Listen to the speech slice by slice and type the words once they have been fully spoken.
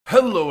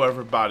Hello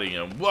everybody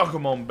and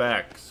welcome on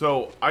back.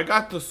 So I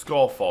got the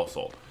skull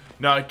fossil.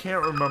 Now I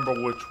can't remember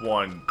which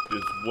one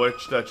is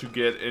which that you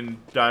get in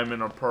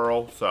Diamond or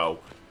Pearl, so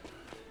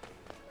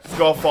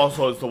skull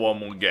fossil is the one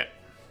we'll get.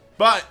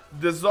 But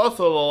this is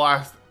also the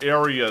last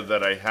area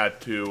that I had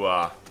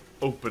to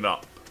open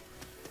up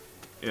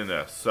in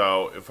this.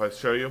 So if I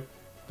show you,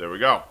 there we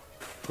go.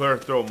 Clear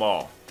through them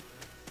all.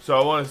 So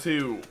I want to see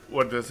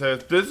what this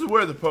is. This is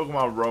where the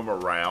Pokemon roam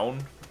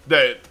around.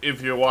 That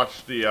if you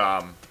watch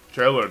the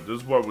trailer,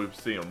 this is where we've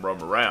seen them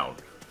roam around.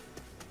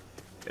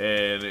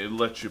 And it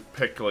lets you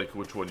pick like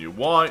which one you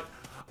want.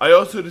 I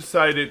also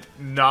decided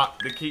not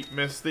to keep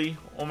Misty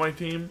on my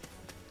team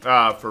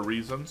for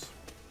reasons.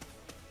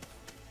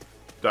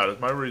 That is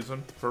my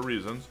reason, for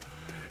reasons.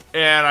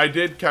 And I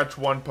did catch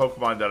one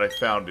Pokemon that I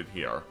found in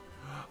here.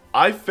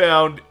 I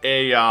found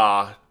a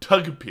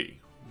Togepi,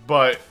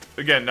 but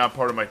again, not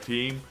part of my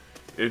team.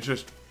 It's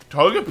just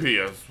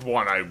Togepi is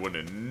one I would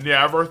have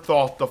never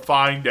thought to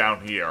find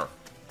down here.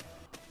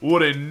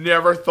 Would have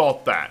never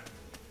thought that.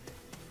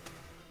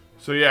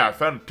 So yeah, I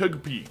found a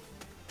Togepi.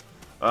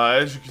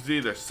 As you can see,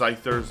 there's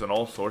Scythers and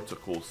all sorts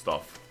of cool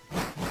stuff.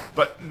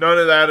 But none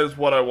of that is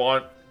what I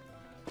want.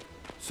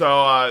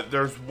 So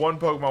there's one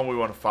Pokemon we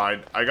want to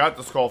find. I got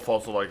the Skull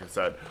Fossil, like I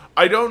said.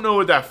 I don't know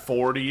what that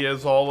 40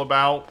 is all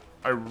about.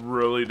 I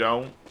really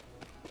don't.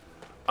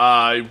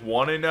 I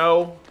want to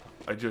know.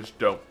 I just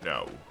don't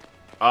know.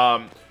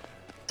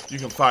 You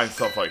can find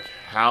stuff like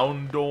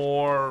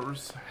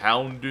Houndours,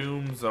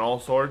 Houndooms, and all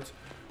sorts.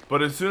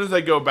 But as soon as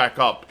I go back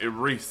up, it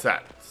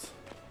resets.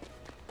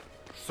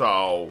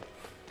 So.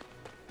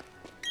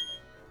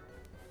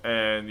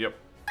 And, yep.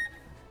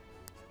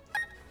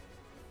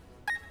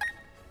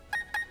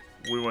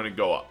 We want to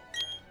go up.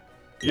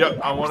 Yep,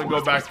 I want to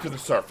go back to the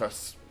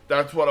surface.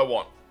 That's what I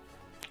want.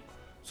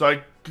 So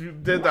I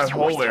did that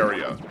whole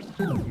area.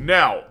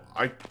 Now,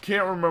 I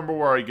can't remember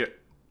where I get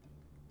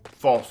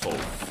fossils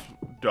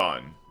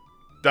done.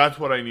 That's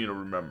what I need to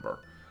remember.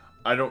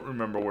 I don't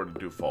remember where to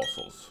do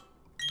fossils.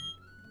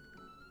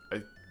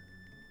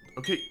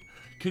 Okay,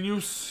 can you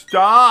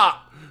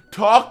stop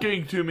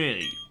talking to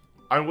me?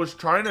 I was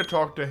trying to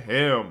talk to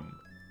him.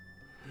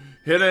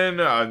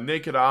 Hidden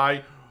naked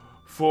eye.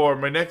 For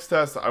my next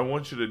test, I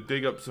want you to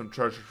dig up some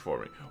treasures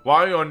for me.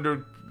 While you're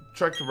under,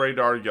 check the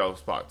radar yellow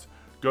spots.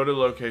 Go to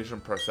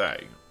location, press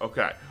A.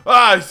 Okay.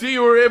 Ah, I see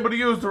you were able to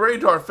use the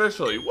radar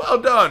officially. Well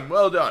done,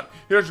 well done.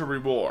 Here's your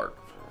reward.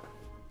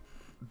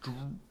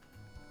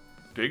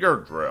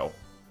 Digger drill.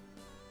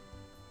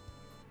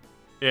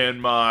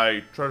 In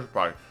my treasure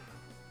pocket.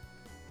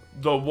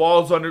 The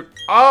walls under...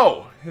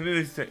 Oh!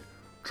 Interesting.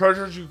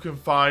 Treasures you can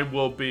find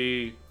will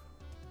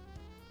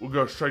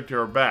go straight to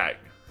your bag.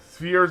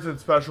 Spheres and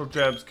special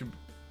gems can...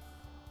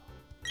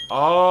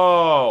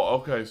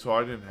 Oh! Okay, so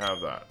I didn't have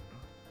that.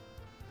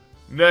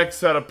 Next,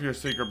 set up your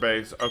secret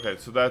base. Okay,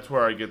 so that's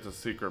where I get the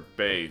secret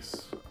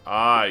base.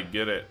 I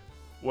get it.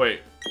 Wait,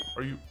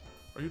 are you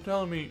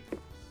telling me...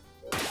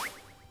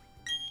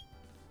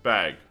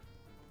 Bag.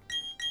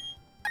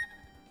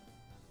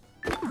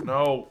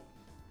 No.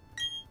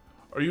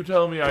 Are you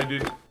telling me I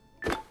didn't...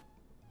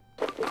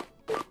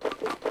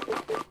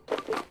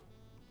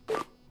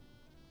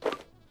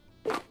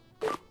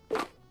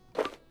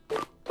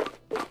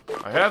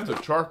 I have the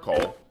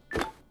charcoal.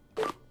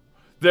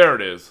 There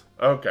it is.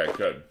 Okay,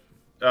 good.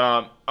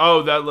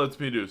 Oh, that lets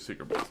me do a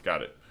secret base.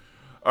 Got it.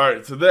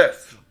 Alright, so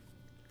this.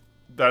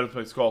 That is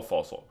my skull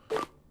fossil.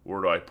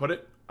 Where do I put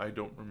it? I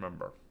don't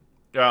remember.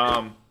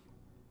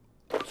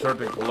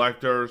 Certain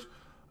collectors.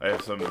 I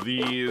have some of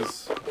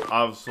these.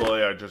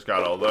 Obviously, I just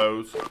got all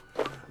those.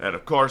 And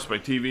of course, my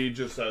TV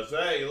just says,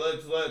 hey,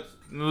 let's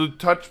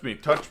touch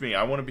me.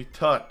 I want to be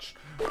touched.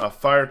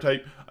 Fire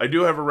type. I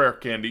do have a rare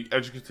candy.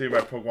 As you can see,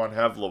 my Pokemon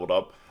have leveled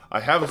up. I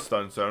have a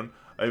stun zone.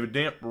 I have a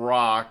damp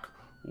rock,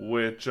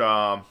 which,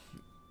 yeah,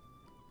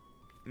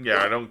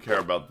 I don't care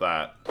about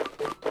that.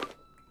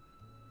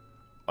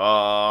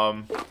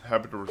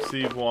 Happy to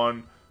receive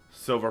one.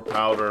 Silver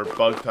powder,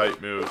 bug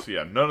type moves.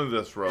 Yeah, none of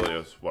this really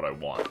is what I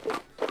want.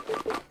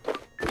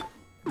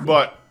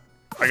 But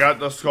I got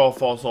the skull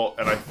fossil,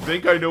 and I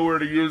think I know where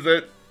to use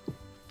it.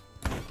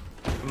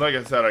 Like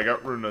I said, I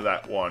got rid of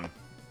that one.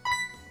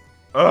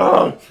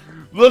 Ugh!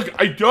 Look,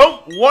 I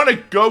don't want to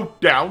go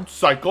down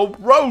Cycle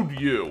Road,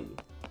 you!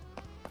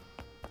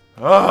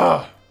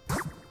 Ugh!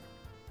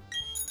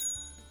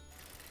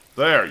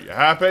 There, you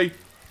happy?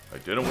 I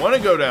didn't want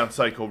to go down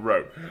Cycle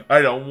Road.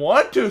 I don't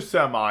want to,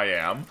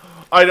 Sam-I-Am.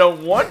 I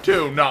don't want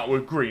to, not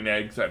with green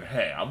eggs and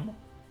ham.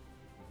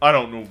 I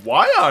don't know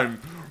why I'm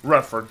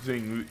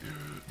referencing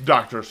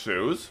Dr.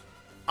 Seuss.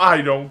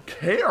 I don't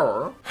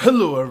care.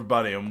 Hello,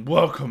 everybody, and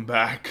welcome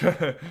back.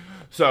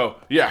 So,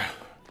 yeah.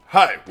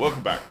 Hi,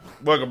 welcome back.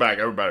 Welcome back,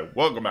 everybody.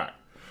 Welcome back.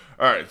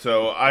 Alright,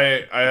 so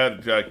I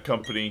had a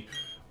company.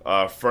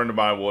 A friend of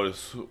mine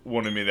was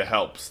wanting me to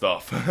help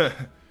stuff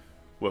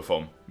with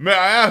them. May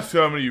I ask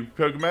how many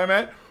Pokemon,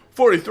 man?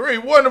 43.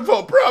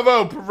 Wonderful.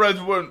 Bravo.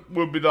 Professor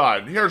would be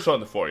live. Here's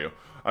something for you.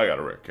 I got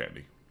a rare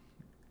candy.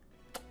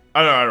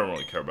 I don't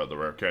really care about the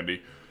rare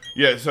candy.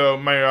 Yeah, so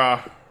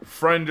my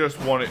Friend just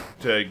wanted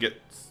to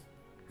get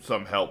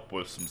some help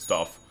with some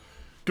stuff.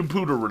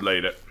 Computer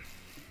related.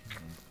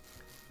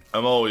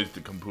 I'm always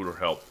the computer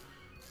help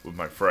with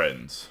my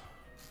friends.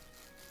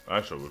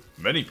 Actually, with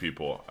many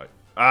people.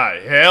 I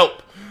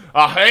help!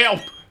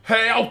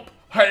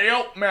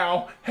 Help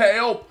now!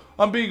 Help!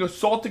 I'm being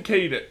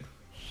assaulticated.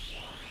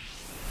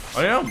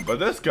 I am by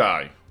this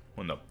guy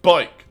on the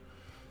bike.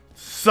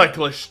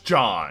 Cyclist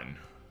John.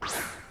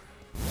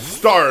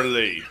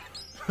 Starly.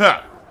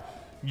 Ha!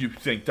 You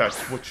think that's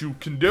what you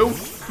can do?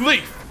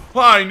 Leaf!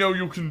 I know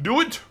you can do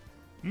it!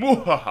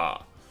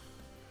 Muhaha!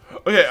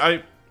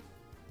 Okay,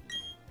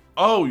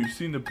 oh, you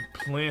seen the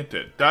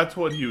planted. That's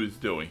what he was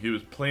doing. He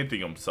was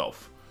planting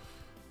himself.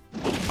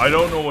 I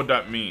don't know what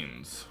that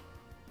means.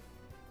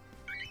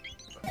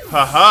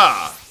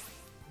 Haha!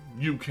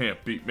 You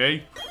can't beat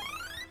me.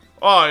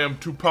 I am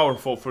too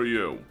powerful for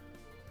you.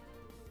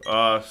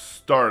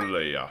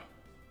 Starly.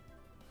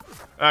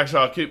 Actually,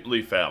 I'll keep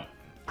Leaf out.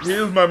 He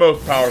is my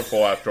most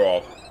powerful after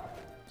all.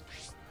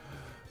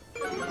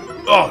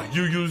 Oh,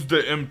 you used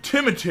the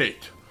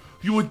intimidate.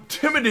 You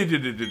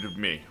intimidated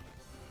me.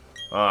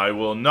 I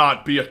will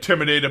not be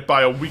intimidated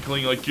by a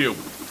weakling like you.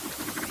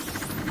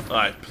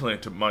 I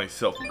planted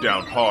myself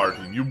down hard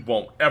and you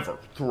won't ever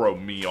throw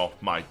me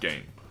off my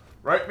game.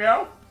 Right,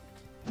 Meow?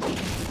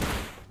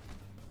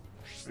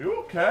 You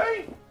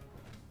okay?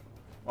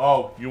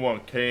 Oh, you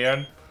want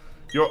can?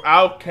 You're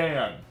out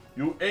can.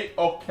 You ate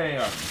a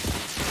can.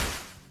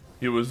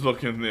 He was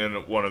looking in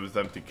one of his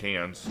empty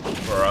cans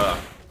for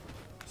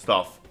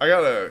stuff. I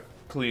gotta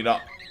clean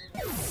up.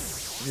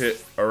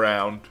 Hit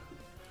around.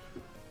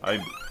 I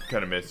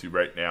kind of miss you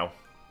right now.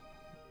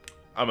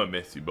 I'm a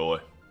missy boy.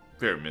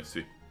 Very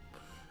missy.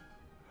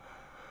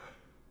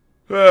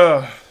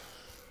 I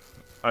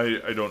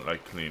don't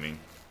like cleaning.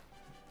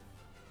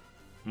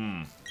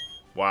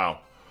 Wow.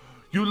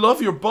 You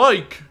love your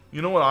bike.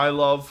 You know what I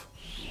love?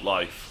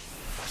 Life.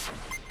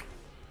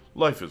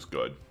 Life is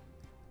good.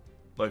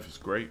 Life is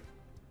great.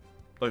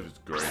 Life is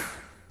great.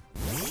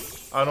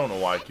 I don't know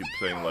why I keep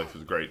saying life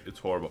is great. It's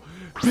horrible.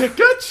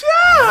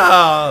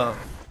 Pikachu!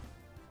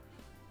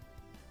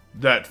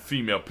 That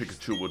female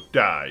Pikachu will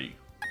die.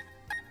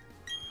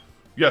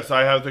 Yes,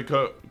 I have to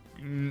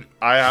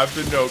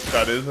note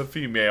that is a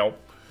female.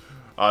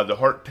 The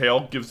heart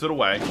tail gives it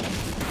away.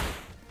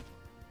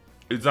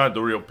 It's not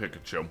the real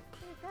Pikachu.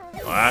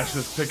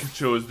 Ash's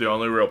Pikachu is the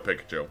only real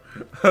Pikachu.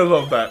 I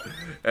love that.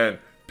 And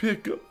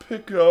Pika.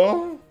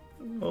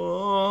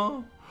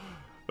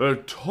 A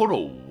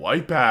total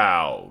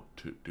wipeout.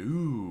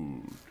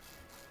 Dude.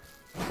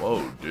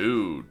 Whoa,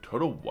 dude.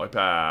 Total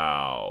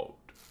wipeout.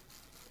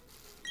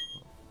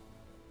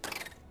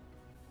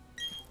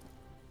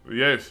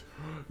 Yes.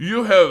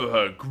 You have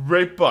a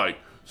great bike.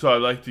 So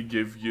I'd like to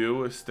give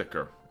you a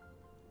sticker.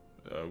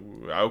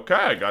 Okay,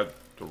 I got...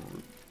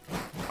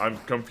 I'm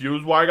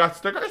confused why I got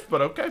stickers,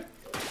 but okay.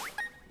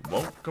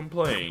 Won't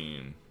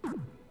complain.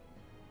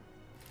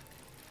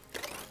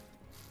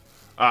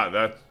 Ah,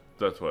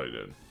 that's what I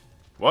did.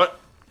 What?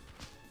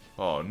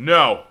 Oh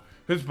no,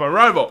 it's my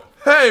rival.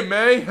 Hey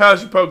May,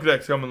 how's your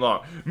Pokedex coming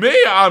along? Me,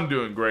 I'm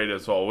doing great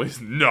as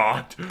always.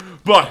 Not,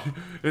 but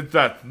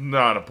that's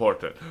not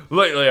important.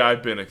 Lately,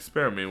 I've been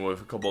experimenting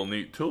with a couple of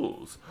neat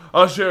tools.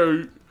 I'll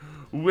share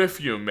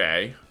with you,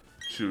 May.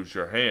 Choose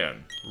your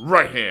hand.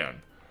 Right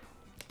hand.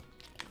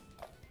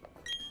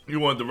 You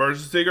want the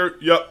Versus Seeker?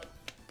 Yep.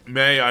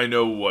 May, I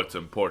know what's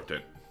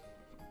important.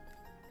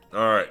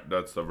 Alright,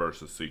 that's the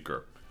Versus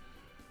Seeker.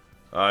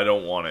 I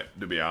don't want it,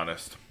 to be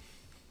honest.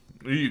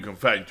 You can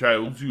fight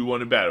trials you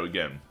want to battle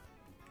again.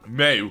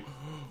 May,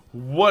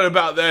 what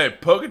about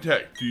that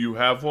Pokétech? Do you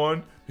have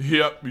one?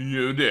 Yep,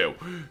 you do.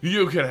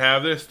 You can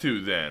have this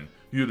too then.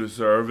 You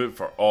deserve it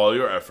for all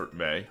your effort,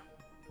 May.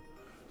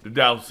 The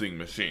dowsing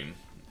machine.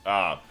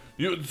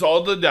 You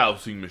installed the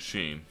dowsing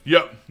machine.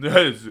 Yep,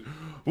 that is...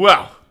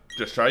 Well...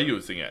 Just try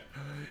using it.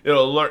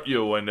 It'll alert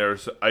you when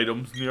there's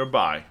items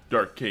nearby.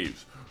 Dark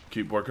caves.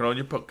 Keep working on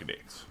your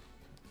Pokédex.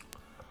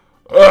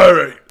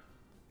 Alright.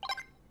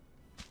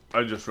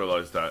 I just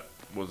realized that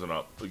wasn't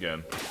up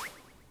again.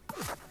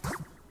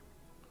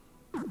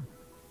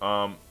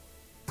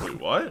 Wait,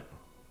 what?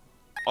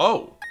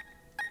 Oh.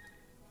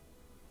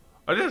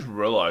 I just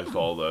realized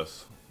all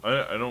this.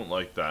 I don't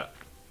like that.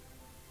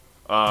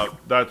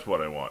 That's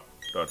what I want.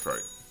 That's right.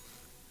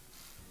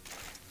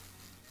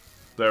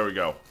 There we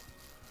go.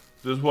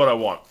 This is what I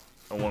want.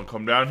 I want to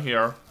come down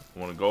here. I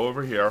want to go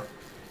over here.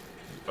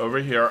 Over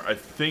here. I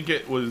think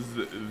it was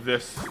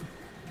this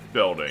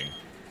building.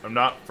 I'm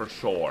not for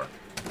sure.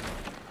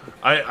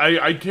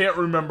 I can't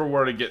remember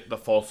where to get the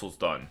fossils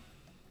done.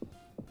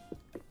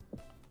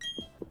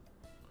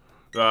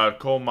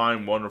 Coal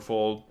mine,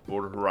 wonderful.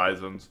 Border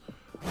horizons.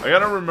 I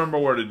gotta remember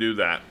where to do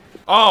that.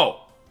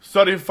 Oh!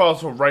 Study a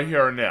fossil right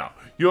here and now.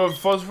 You have a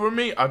fossil for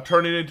me? I'm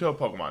turning it into a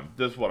Pokemon.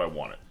 This is what I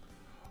wanted.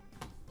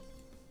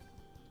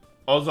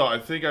 Also, I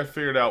think I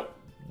figured out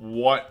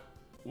what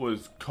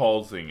was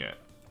causing it.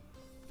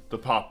 The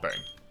popping.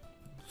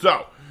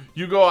 So,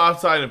 you go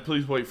outside and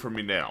please wait for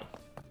me now.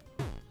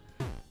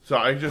 So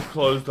I just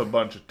closed a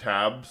bunch of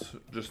tabs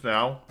just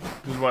now.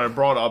 Because when I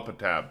brought up a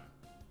tab,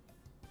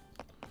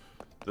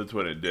 that's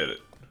when it did it.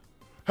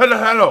 Hello,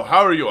 hello, how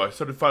are you? I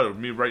started fighting with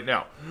me right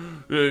now.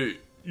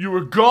 You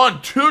were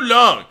gone too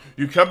long.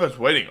 You kept us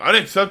waiting.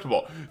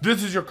 Unacceptable.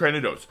 This is your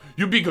Cranidos.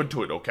 You be good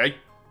to it, okay?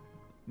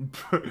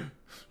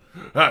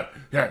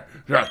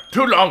 Yeah,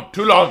 too long,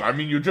 too long. I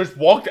mean, you just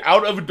walked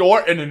out of a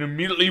door and then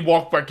immediately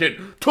walked back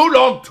in. Too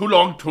long, too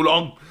long, too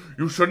long.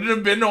 You shouldn't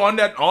have been on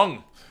that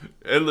long.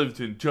 It lived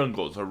in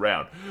jungles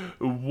around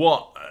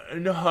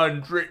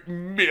 100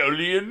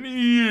 million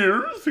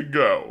years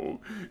ago.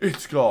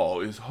 Its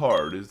skull is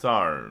hard as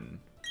iron.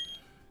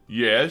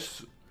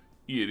 Yes,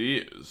 it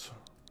is.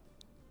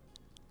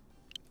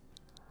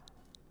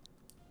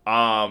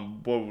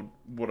 What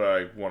would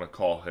I want to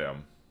call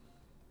him?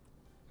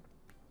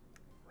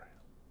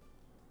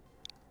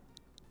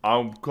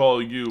 I'll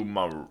call you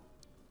my...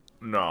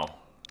 No.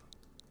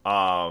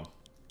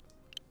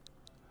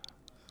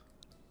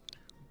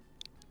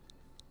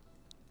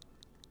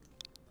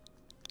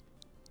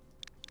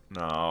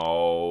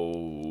 No.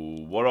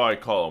 What do I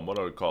call him? What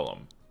do I call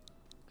him?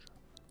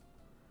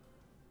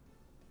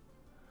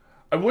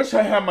 I wish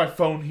I had my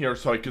phone here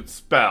so I could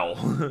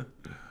spell.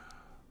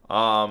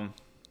 Oh,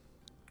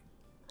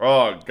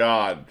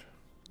 God.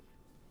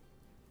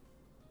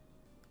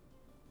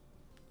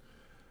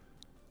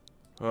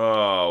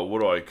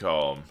 What do I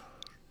call him?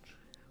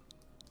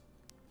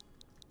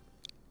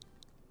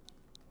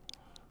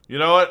 You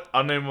know what?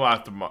 I'll name him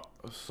after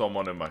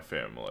someone in my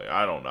family.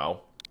 I don't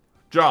know.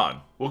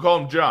 John. We'll call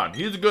him John.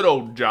 He's a good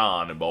old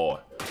Johnny boy.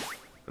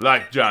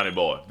 Like Johnny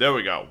boy. There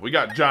we go. We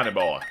got Johnny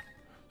boy.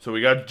 So we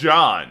got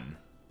John.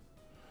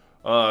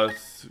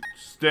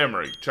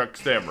 Stammery. Chuck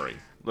Stammery.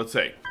 Let's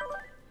see.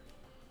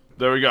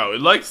 There we go.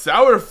 It likes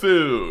sour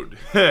food.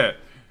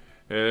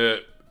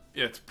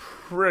 It's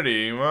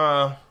pretty.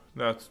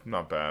 That's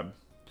not bad.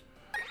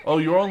 Oh,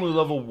 you're only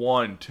level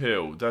 1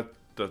 too.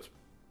 That's.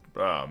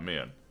 Oh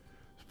man.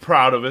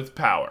 Proud of its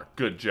power.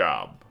 Good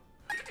job.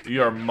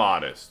 You're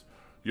modest.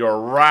 You're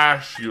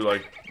rash. You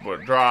like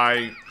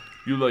dry.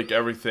 You like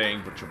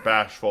everything, but you're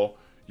bashful.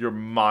 You're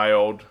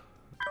mild,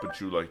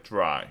 but you like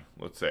dry.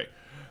 Let's see.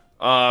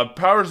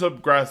 Powers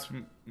up grass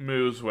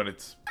moves when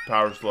its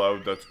power's low.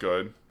 That's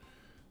good.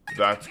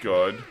 That's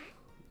good.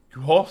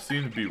 You all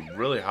seem to be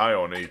really high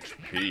on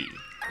HP.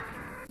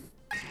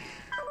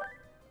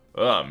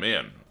 Oh,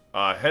 man.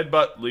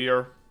 Headbutt,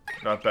 Leer.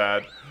 Not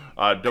bad.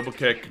 Double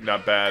kick.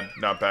 Not bad.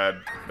 Not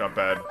bad. Not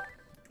bad.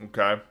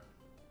 Okay.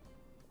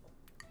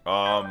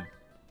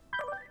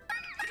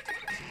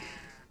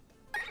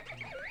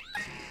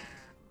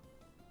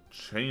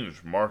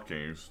 Change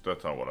markings.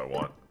 That's not what I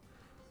want.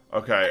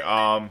 Okay,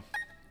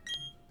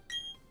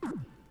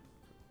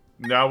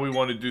 now we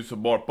want to do some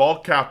more ball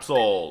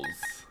capsules.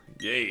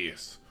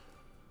 Yes.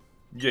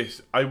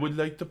 Yes, I would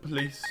like to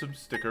place some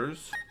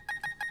stickers.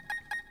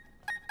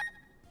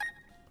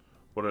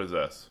 What is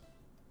this?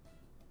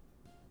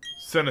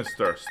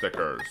 Sinister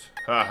stickers.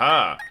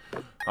 Haha.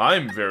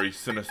 I'm very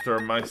sinister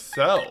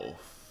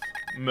myself.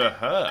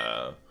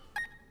 Maha.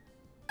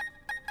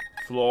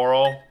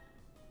 Floral.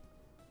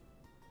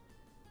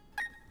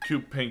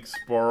 Cute pink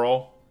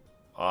squirrel.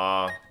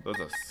 There's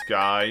a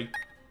sky.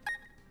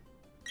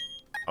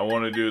 I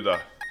want to do the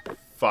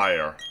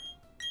fire.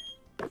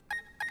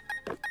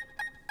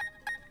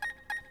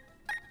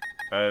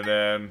 And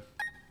then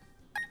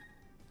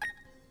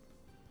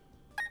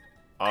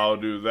I'll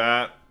do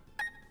that.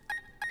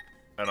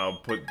 And I'll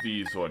put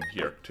these on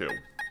here too.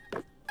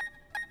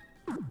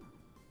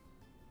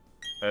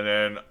 And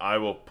then I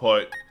will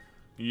put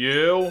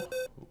you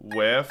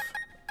with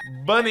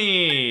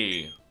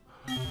Bunny.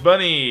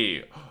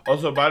 Bunny.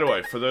 Also, by the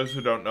way, for those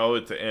who don't know,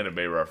 it's an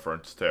anime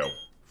reference too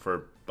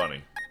for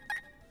Bunny.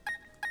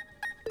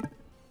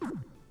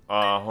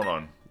 Hold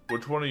on.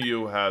 Which one of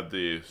you had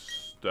the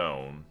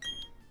stone?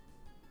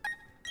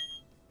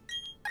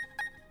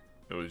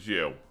 It was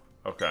you.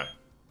 Okay.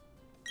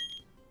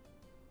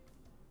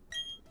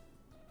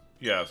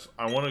 Yes,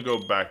 I want to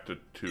go back to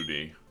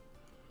 2D.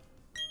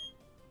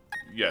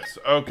 Yes,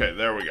 okay,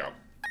 there we go.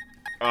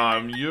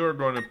 You're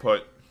going to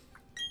put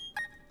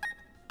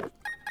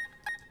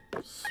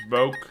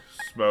smoke,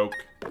 smoke,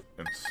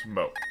 and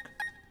smoke.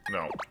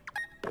 No.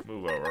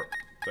 Move over.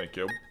 Thank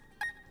you.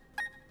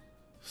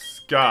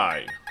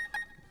 Sky.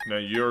 Now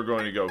you're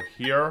going to go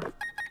here,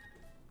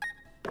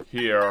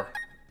 here,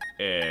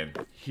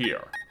 and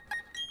here.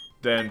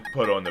 Then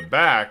put on the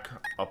back,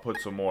 I'll put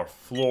some more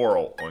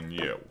floral on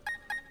you.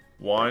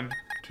 1,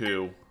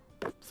 2,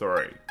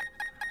 3.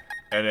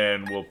 And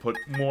then we'll put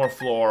more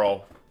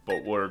floral,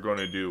 but we're going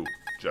to do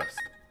just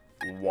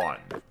 1.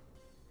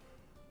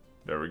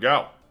 There we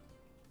go.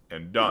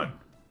 And done.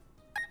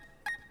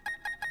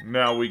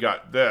 Now we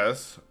got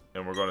this,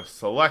 and we're going to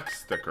select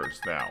stickers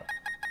now.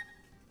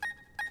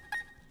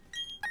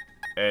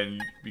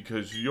 And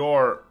because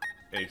you're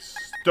a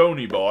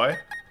stony boy,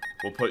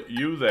 we'll put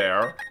you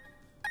there,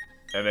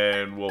 and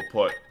then we'll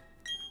put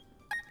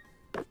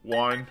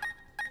 1,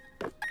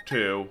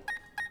 2,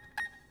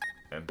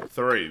 and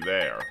 3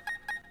 there.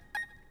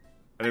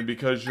 And then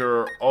because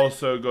you're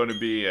also going to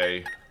be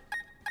a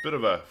bit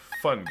of a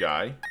fun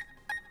guy,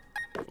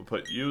 we'll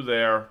put you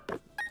there,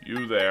 and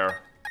you there,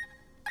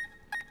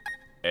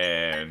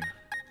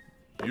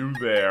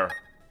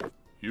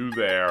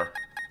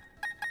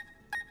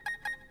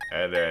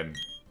 and then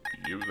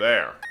you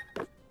there.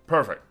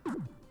 Perfect.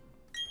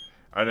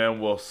 And then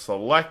we'll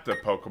select the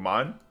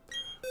Pokemon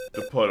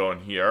to put on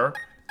here,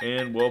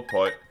 and we'll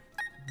put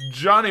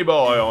Johnny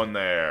Boy on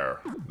there.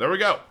 There we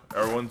go.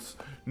 Everyone's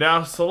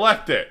now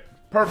selected.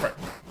 Perfect.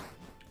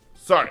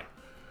 Sorry.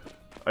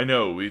 I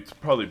know, it's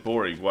probably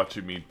boring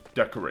watching me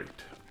decorate.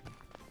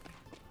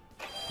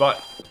 But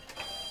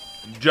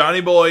Johnny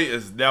Boy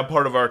is now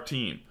part of our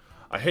team.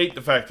 I hate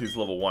the fact he's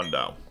level 1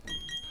 though,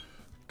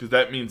 because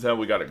that means that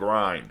we gotta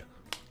grind.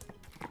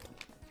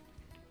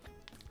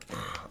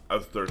 I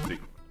was thirsty.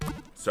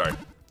 Sorry,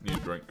 need a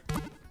drink.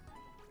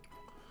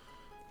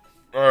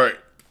 Alright.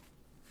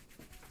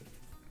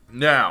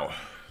 Now,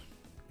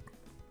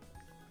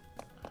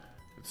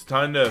 it's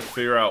time to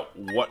figure out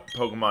what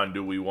Pokemon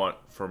do we want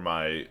for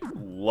my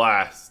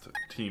last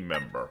team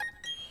member.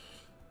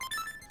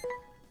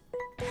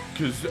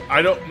 Because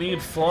I don't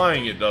need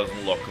flying, it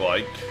doesn't look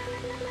like.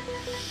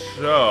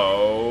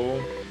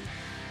 So